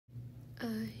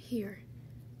Here.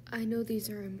 I know these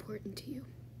are important to you.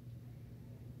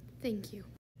 Thank you.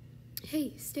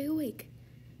 Hey, stay awake.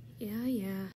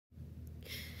 Yeah.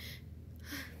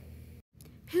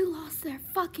 Who lost their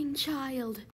fucking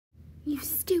child? You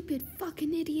stupid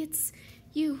fucking idiots.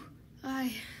 You're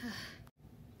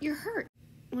hurt.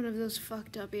 One of those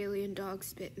fucked up alien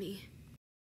dogs bit me.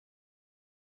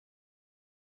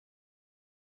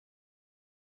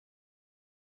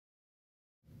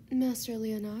 Master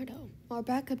Leonardo, our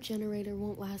backup generator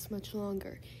won't last much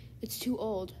longer. It's too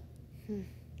old.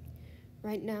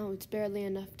 Right now, it's barely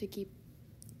enough to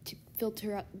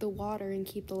filter out the water and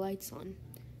keep the lights on.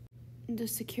 The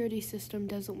security system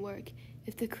doesn't work.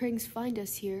 If the Krings find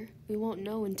us here, we won't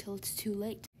know until it's too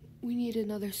late. We need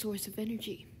another source of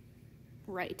energy.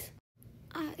 Right.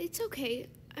 It's okay.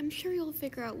 I'm sure you'll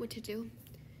figure out what to do.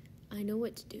 I know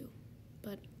what to do,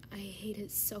 but I hate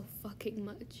it so fucking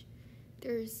much.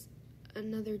 There's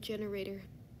another generator,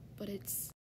 but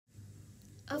it's...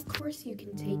 Of course you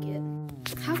can take it.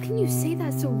 How can you say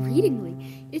that so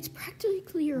readingly? It's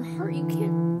practically your heart. You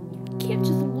can't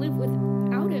just live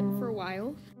without it for a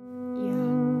while.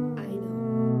 Yeah, I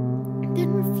know.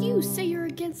 Then refuse. Say you're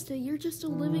against it. You're a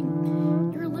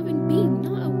living being,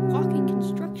 not a walking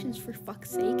constructions, for fuck's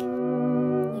sake. Leo,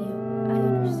 I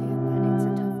understand that it's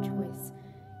a tough choice.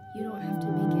 You don't have to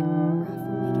make it. Raph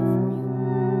will make it for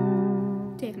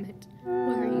you. Damn it.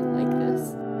 Why are you like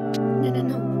this?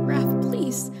 No, Raph,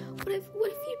 please. What if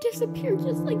you disappear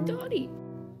just like Dottie?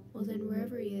 Well, then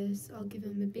wherever he is, I'll give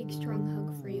him a big strong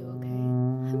hug for you, okay?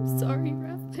 I'm sorry,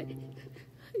 Raph.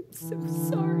 I'm so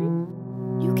sorry.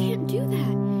 You can't do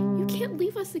that. You can't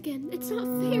leave us again. It's not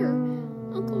fair.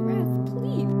 Uncle Raph,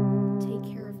 please. Take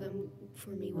care of them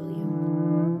for me, will you?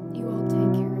 You all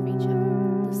take care of each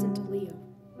other. Listen to Leo.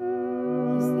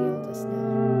 He's the eldest now.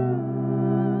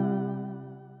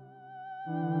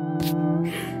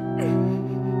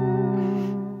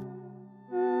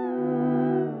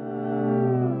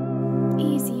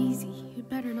 Easy. You'd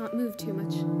better not move too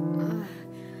much.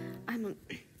 I'm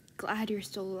glad you're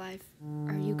still alive.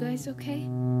 Are you guys okay?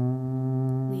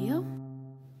 Leo?